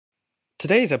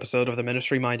Today's episode of the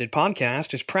Ministry Minded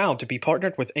Podcast is proud to be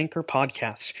partnered with Anchor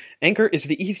Podcasts. Anchor is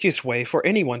the easiest way for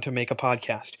anyone to make a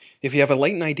podcast. If you have a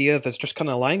latent idea that's just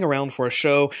kind of lying around for a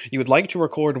show you would like to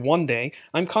record one day,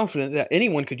 I'm confident that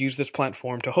anyone could use this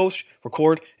platform to host,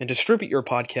 record, and distribute your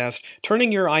podcast,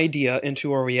 turning your idea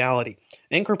into a reality.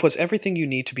 Anchor puts everything you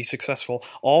need to be successful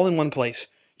all in one place.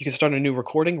 You can start a new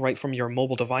recording right from your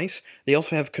mobile device. They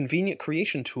also have convenient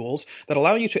creation tools that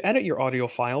allow you to edit your audio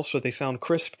files so they sound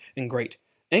crisp and great.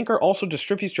 Anchor also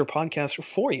distributes your podcast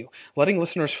for you, letting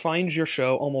listeners find your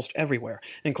show almost everywhere,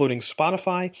 including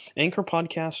Spotify, Anchor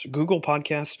Podcasts, Google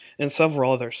Podcasts, and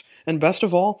several others. And best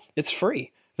of all, it's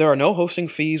free. There are no hosting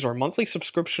fees or monthly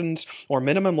subscriptions or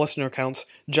minimum listener counts,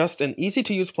 just an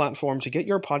easy-to-use platform to get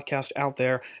your podcast out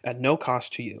there at no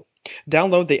cost to you.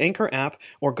 Download the Anchor app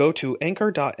or go to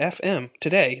anchor.fm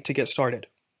today to get started.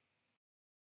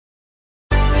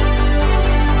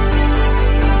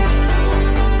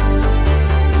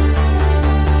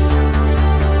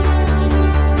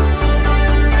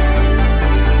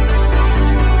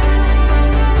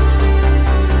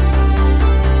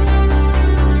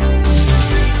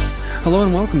 Hello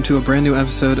and welcome to a brand new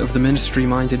episode of the Ministry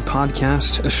Minded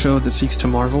Podcast, a show that seeks to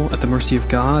marvel at the mercy of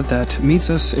God that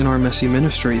meets us in our messy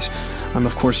ministries. I'm,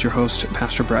 of course, your host,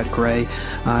 Pastor Brad Gray.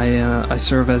 I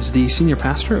serve as the senior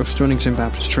pastor of Stonington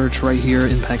Baptist Church right here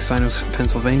in Paxinos,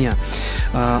 Pennsylvania.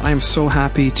 I am so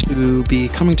happy to be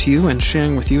coming to you and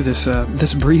sharing with you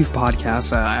this brief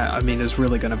podcast. I mean, it's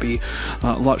really going to be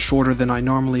a lot shorter than I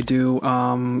normally do,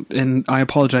 and I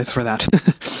apologize for that.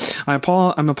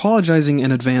 I'm apologizing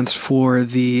in advance for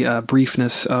the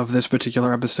briefness of this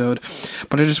particular episode,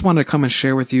 but I just wanted to come and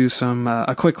share with you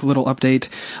a quick little update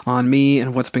on me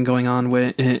and what's been going on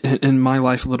in my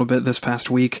life a little bit this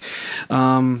past week.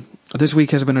 This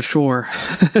week has been a chore,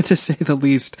 to say the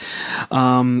least.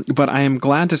 But I'm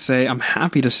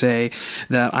happy to say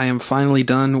that I am finally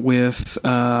done with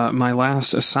my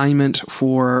last assignment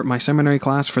for my seminary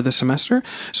class for this semester.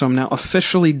 So I'm now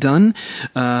officially done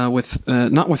with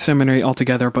not with seminary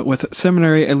altogether, but with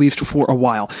seminary at least for a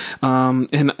while.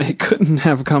 And it couldn't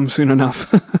have come soon enough.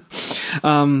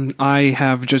 I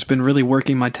have just been really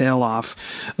working my tail off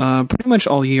pretty much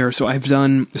all year. So I've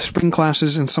done spring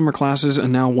classes and summer classes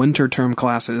and now winter term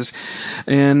classes,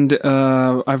 and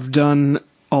I've done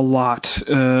a lot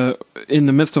in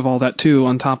the midst of all that too.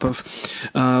 On top of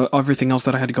everything else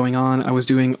that I had going on, I was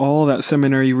doing all that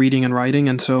seminary reading and writing,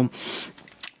 and so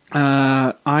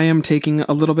I am taking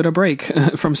a little bit of break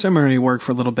from seminary work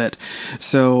for a little bit.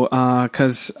 So,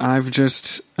 cause I've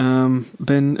just,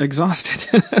 been exhausted,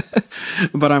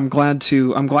 but I'm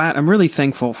really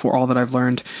thankful for all that I've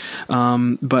learned.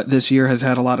 But this year has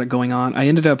had a lot of going on.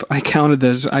 I counted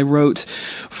this, I wrote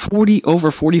over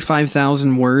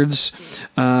 45,000 words,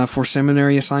 for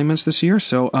seminary assignments this year.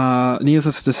 So,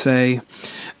 needless to say,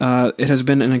 it has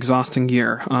been an exhausting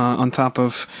year. On top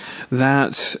of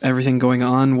that, everything going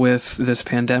on with this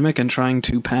pandemic and trying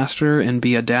to pastor and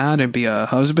be a dad and be a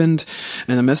husband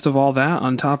in the midst of all that,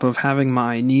 on top of having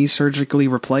my knee surgically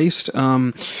replaced,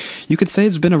 you could say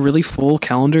it's been a really full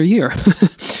calendar year.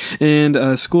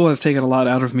 And school has taken a lot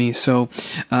out of me. So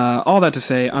all that to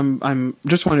say, I'm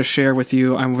just want to share with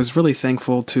you, I was really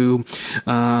thankful to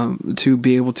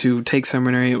be able to take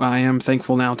seminary. I am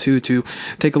thankful now too to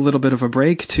take a little bit of a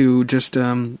break to just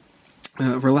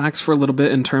relax for a little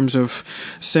bit in terms of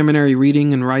seminary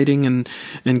reading and writing and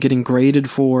getting graded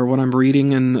for what I'm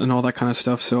reading and all that kind of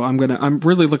stuff. So I'm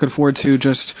really looking forward to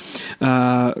just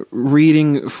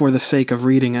reading for the sake of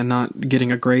reading and not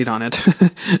getting a grade on it,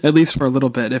 at least for a little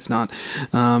bit, if not.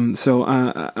 So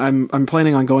I'm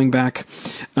planning on going back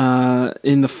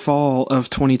in the fall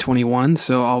of 2021.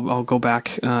 So I'll go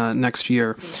back next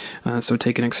year. So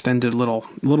take an extended little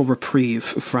reprieve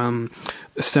from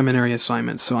seminary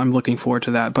assignments. So I'm looking forward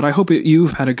to that. But I hope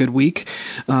you've had a good week.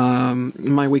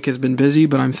 My week has been busy,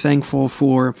 but I'm thankful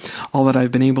for all that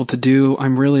I've been able to do.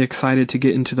 I'm really excited to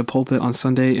get into the pulpit on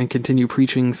Sunday and continue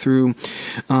preaching through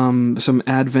some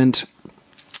Advent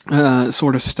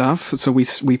sort of stuff. So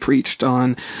we preached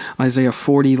on Isaiah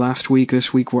 40 last week.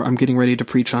 This week I'm getting ready to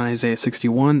preach on Isaiah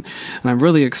 61, and I'm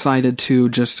really excited to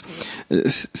just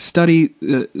study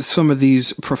some of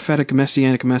these prophetic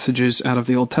messianic messages out of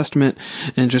the Old Testament,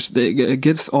 and just it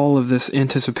gets all of this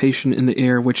anticipation in the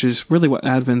air, which is really what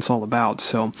Advent's all about.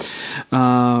 So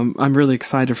I'm really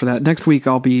excited for that. Next week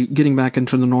I'll be getting back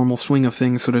into the normal swing of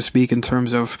things, so to speak, in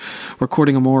terms of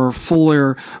recording a more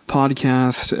fuller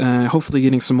podcast, hopefully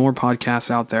getting some more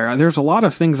podcasts out there. There's a lot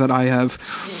of things that I have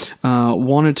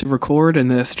wanted to record,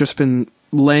 and it's just been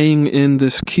laying in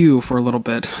this queue for a little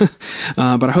bit,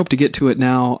 but I hope to get to it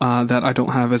now that I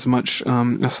don't have as much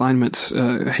assignments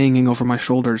hanging over my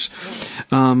shoulders.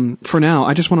 For now,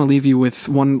 I just want to leave you with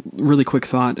one really quick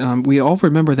thought. We all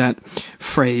remember that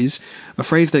phrase, a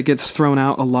phrase that gets thrown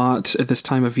out a lot at this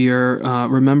time of year,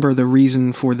 remember the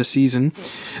reason for the season.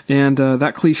 And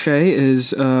that cliche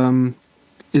is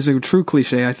a true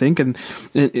cliche, I think, and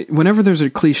whenever there's a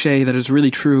cliche that is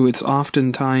really true, it's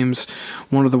oftentimes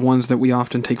one of the ones that we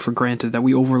often take for granted, that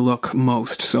we overlook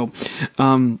most. So,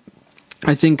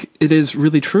 I think it is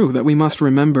really true that we must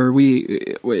remember,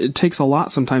 it takes a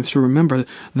lot sometimes to remember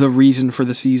the reason for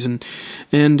the season,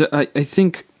 and I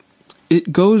think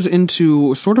it goes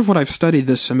into sort of what I've studied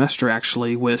this semester,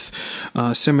 actually, with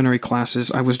seminary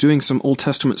classes. I was doing some Old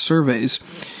Testament surveys,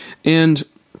 and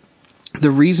the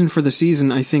reason for the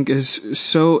season, I think, is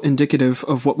so indicative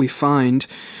of what we find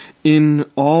in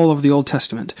all of the Old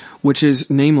Testament, which is,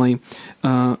 namely,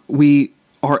 we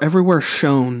are everywhere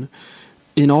shown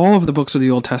in all of the books of the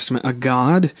Old Testament a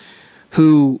God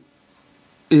who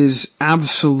is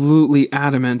absolutely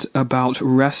adamant about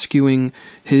rescuing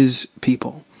his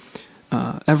people.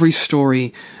 Every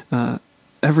story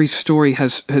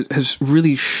has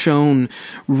really shown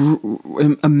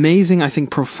amazing, I think,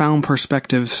 profound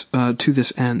perspectives to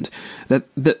this end. That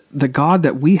the God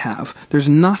that we have, there's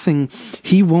nothing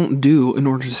he won't do in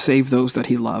order to save those that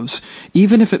he loves,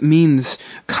 even if it means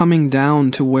coming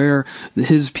down to where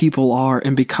his people are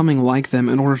and becoming like them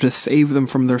in order to save them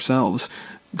from themselves.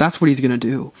 That's what he's going to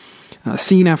do.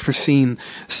 Scene after scene,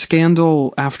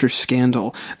 scandal after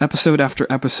scandal, episode after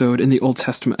episode in the Old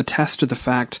Testament attest to the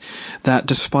fact that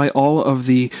despite all of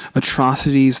the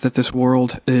atrocities that this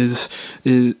world has,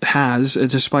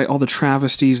 despite all the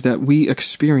travesties that we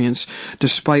experience,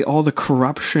 despite all the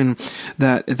corruption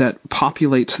that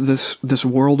populates this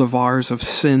world of ours of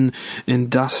sin and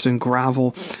dust and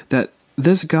gravel, that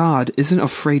this God isn't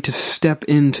afraid to step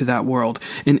into that world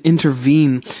and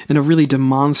intervene in a really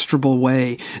demonstrable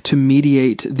way to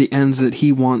mediate the ends that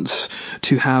he wants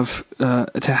to have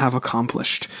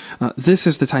accomplished. This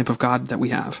is the type of God that we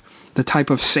have, the type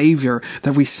of Savior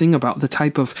that we sing about, the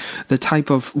type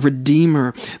of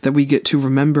Redeemer that we get to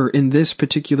remember in this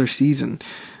particular season.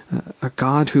 A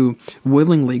God who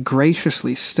willingly,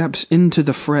 graciously steps into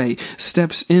the fray,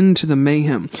 steps into the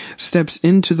mayhem, steps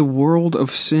into the world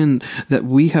of sin that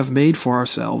we have made for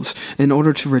ourselves in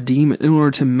order to redeem it, in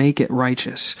order to make it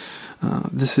righteous.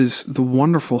 This is the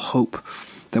wonderful hope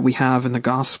that we have in the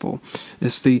gospel.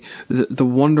 It's the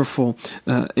wonderful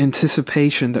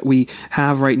anticipation that we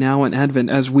have right now in Advent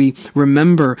as we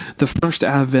remember the first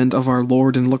advent of our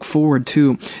Lord and look forward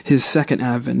to his second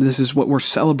advent. This is what we're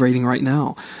celebrating right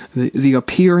now, the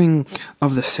appearing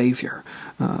of the Savior.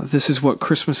 This is what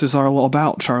Christmas is all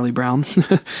about, Charlie Brown.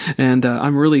 And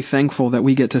I'm really thankful that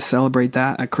we get to celebrate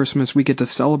that at Christmas. We get to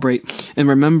celebrate and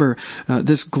remember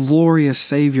this glorious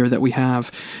Savior that we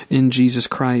have in Jesus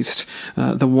Christ,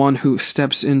 the one who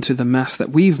steps into the mess that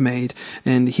we've made,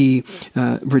 and he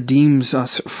redeems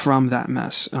us from that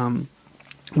mess.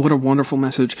 What a wonderful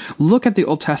message. Look at the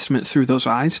Old Testament through those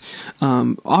eyes.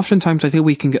 Oftentimes I think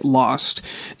we can get lost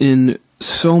in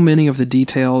so many of the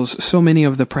details, so many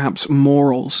of the perhaps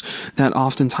morals that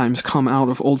oftentimes come out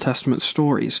of Old Testament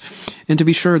stories. And to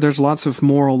be sure, there's lots of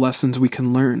moral lessons we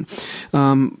can learn.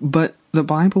 But the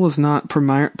Bible is not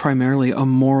primarily a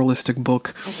moralistic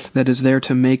book that is there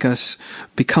to make us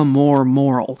become more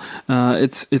moral.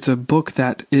 It's a book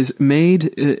that is made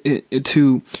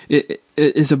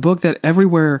it is a book that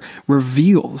everywhere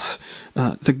reveals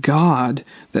the God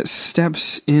that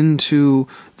steps into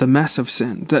the mess of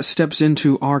sin, that steps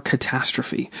into our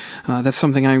catastrophe. That's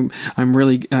something I'm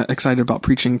really excited about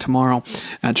preaching tomorrow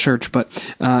at church.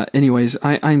 But anyways,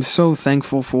 I'm so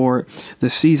thankful for the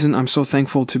season. I'm so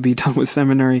thankful to be done with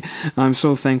seminary. I'm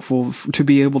so thankful to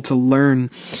be able to learn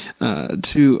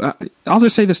I'll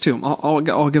just say this too.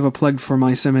 I'll give a plug for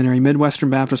my seminary, Midwestern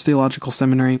Baptist Theological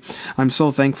Seminary. I'm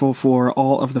so thankful for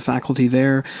all of the faculty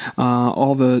there,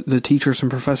 all the teachers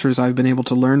and professors I've been able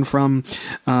to learn from.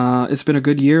 It's been a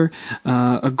good year,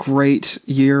 a great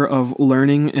year of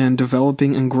learning and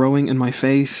developing and growing in my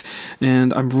faith,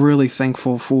 and I'm really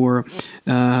thankful for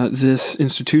this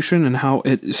institution and how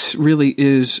it really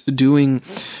is doing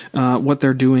what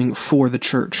they're doing for the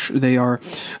church.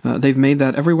 They've made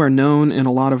that everywhere known in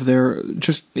a lot of their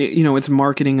it's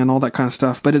marketing and all that kind of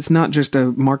stuff, but it's not just a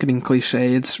marketing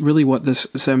cliche. It's really what this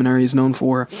seminary always known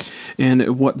for,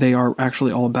 and what they are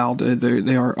actually all about.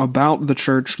 They are about the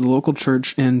church, the local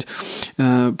church, and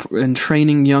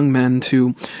training young men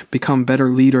to become better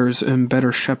leaders and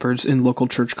better shepherds in local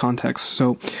church contexts.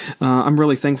 So I'm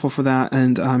really thankful for that,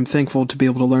 and I'm thankful to be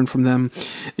able to learn from them.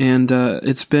 And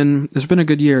it's been a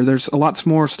good year. There's a lots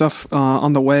more stuff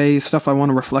on the way, stuff I want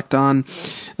to reflect on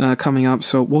coming up.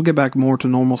 So we'll get back more to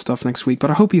normal stuff next week. But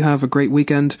I hope you have a great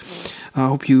weekend. I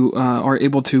hope you are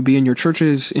able to be in your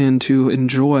churches and to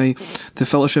enjoy the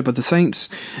fellowship of the saints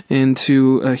and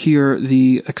to hear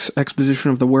the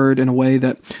exposition of the word in a way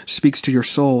that speaks to your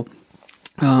soul.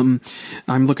 I'm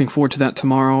looking forward to that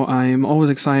tomorrow. I'm always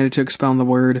excited to expound the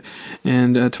word,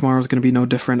 and tomorrow's going to be no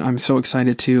different. I'm so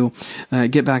excited to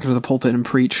get back into the pulpit and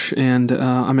preach, and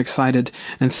I'm excited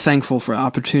and thankful for the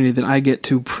opportunity that I get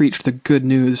to preach the good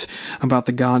news about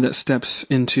the God that steps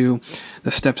into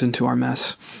our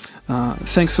mess.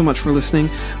 Thanks so much for listening.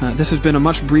 This has been a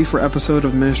much briefer episode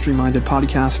of Ministry Minded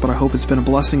Podcast, but I hope it's been a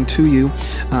blessing to you.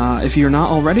 If you're not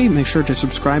already, make sure to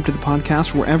subscribe to the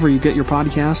podcast wherever you get your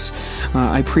podcasts.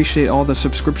 I appreciate all the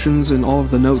subscriptions and all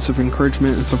of the notes of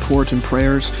encouragement and support and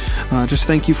prayers. Just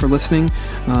thank you for listening.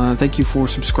 Thank you for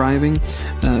subscribing.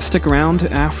 Stick around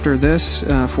after this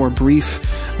for a brief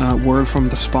word from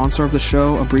the sponsor of the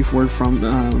show, a brief word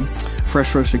from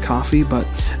Fresh Roasted Coffee. But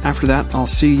after that, I'll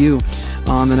see you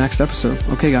on the next episode.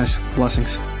 Okay, guys,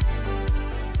 blessings.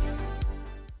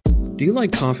 Do you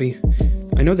like coffee?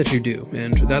 I know that you do,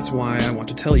 and that's why I want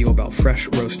to tell you about Fresh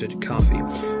Roasted Coffee.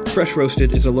 Fresh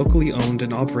Roasted is a locally owned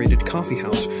and operated coffee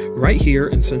house right here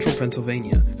in central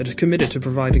Pennsylvania that is committed to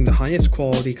providing the highest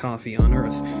quality coffee on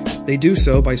earth. They do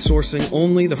so by sourcing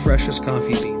only the freshest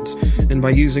coffee beans and by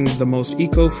using the most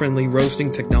eco-friendly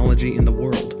roasting technology in the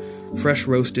world. Fresh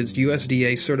Roasted's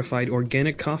USDA-certified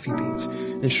organic coffee beans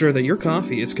ensure that your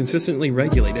coffee is consistently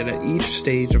regulated at each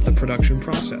stage of the production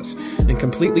process and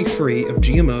completely free of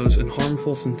GMOs and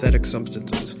harmful synthetic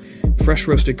substances. Fresh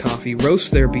Roasted Coffee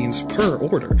roasts their beans per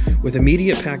order with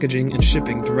immediate packaging and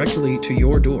shipping directly to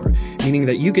your door, meaning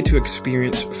that you get to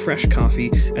experience fresh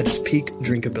coffee at its peak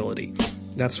drinkability.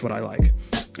 That's what I like.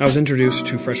 I was introduced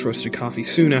to Fresh Roasted Coffee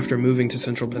soon after moving to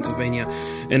central Pennsylvania,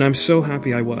 and I'm so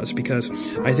happy I was because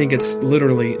I think it's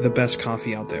literally the best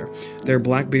coffee out there. Their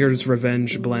Blackbeard's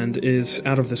Revenge blend is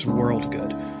out of this world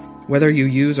good. Whether you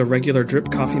use a regular drip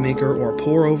coffee maker or a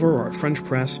pour-over or a French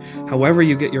press, however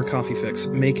you get your coffee fix,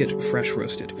 make it fresh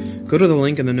roasted. Go to the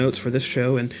link in the notes for this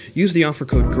show and use the offer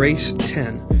code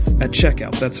GRACE10 at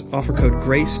checkout. That's offer code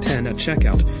GRACE10 at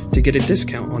checkout to get a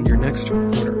discount on your next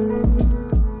order.